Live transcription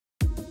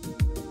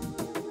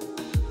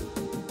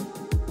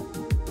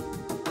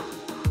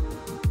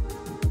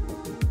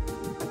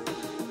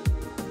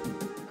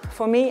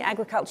For me,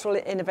 agricultural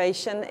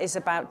innovation is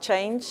about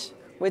change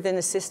within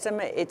a system.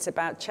 It's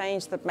about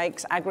change that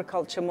makes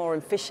agriculture more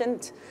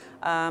efficient.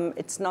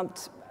 It's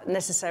not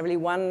necessarily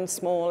one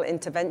small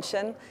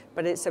intervention,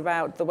 but it's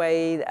about the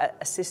way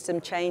a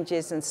system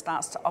changes and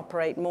starts to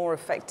operate more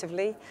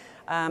effectively,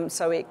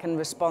 so it can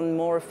respond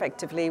more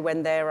effectively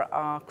when there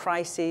are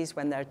crises,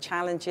 when there are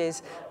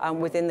challenges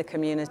within the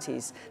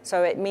communities.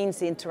 So it means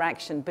the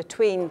interaction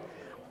between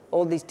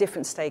all these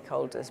different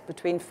stakeholders,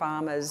 between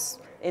farmers,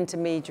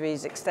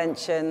 intermediaries,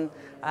 extension,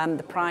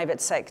 the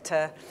private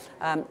sector,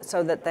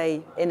 so that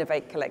they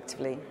innovate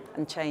collectively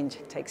and change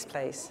takes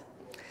place.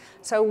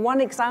 So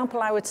one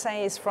example I would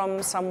say is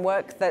from some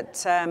work that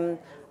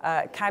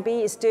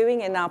CABI is doing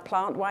in our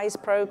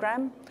PlantWise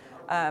program.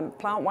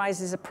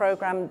 PlantWise is a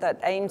program that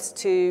aims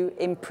to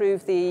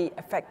improve the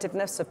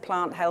effectiveness of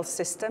plant health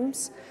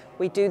systems.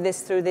 We do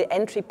this through the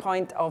entry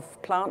point of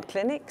plant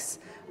clinics,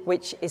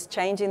 which is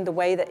changing the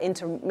way that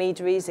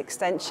intermediaries,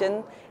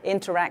 extension,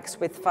 interacts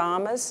with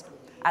farmers.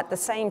 At the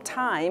same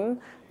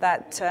time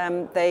that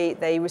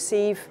they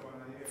receive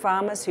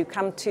farmers who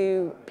come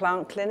to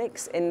plant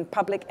clinics in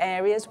public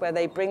areas where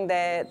they bring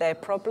their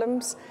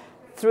problems.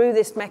 Through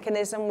this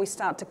mechanism, we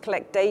start to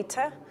collect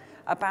data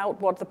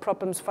about what the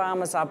problems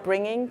farmers are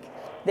bringing.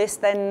 This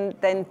then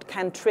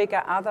can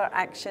trigger other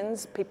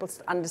actions. People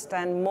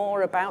understand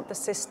more about the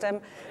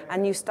system,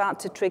 and you start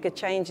to trigger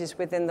changes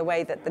within the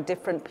way that the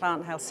different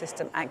plant health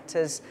system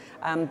actors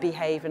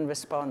behave and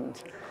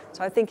respond.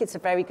 So I think it's a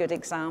very good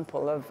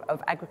example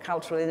of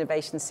agricultural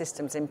innovation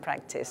systems in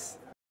practice.